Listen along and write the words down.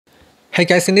Hey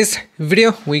guys, in this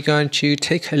video we're going to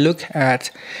take a look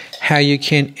at how you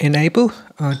can enable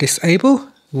or disable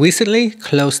recently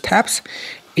closed tabs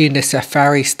in the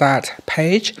Safari Start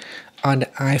page on the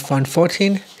iPhone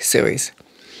 14 series.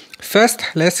 First,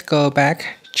 let's go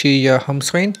back to your home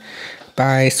screen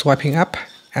by swiping up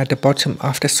at the bottom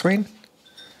of the screen.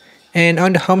 And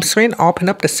on the home screen, open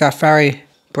up the Safari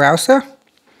browser.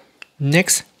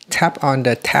 Next, tap on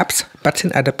the Tabs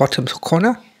button at the bottom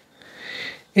corner.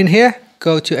 In here,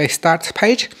 go to a Start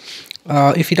page.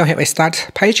 If you don't have a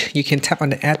Start page, you can tap on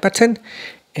the Add button,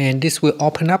 and this will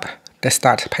open up the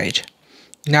Start page.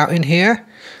 Now in here,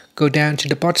 go down to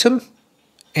the bottom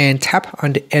and tap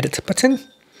on the Edit button.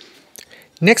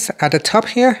 Next, at the top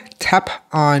here, tap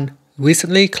on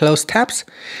Recently Closed Tabs.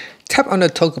 Tap on the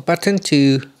toggle button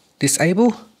to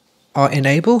disable or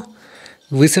enable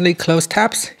recently closed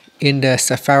tabs in the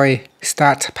Safari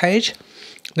Start page.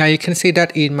 Now you can see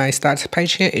that in my Start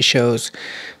page here, it shows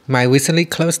my recently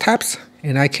closed tabs,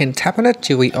 and I can tap on it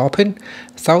to reopen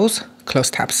those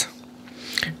closed tabs.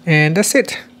 And that's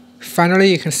it.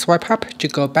 Finally, you can swipe up to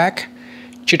go back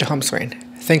to the home screen.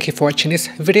 Thank you for watching this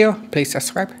video. Please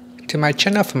subscribe to my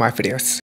channel for more videos.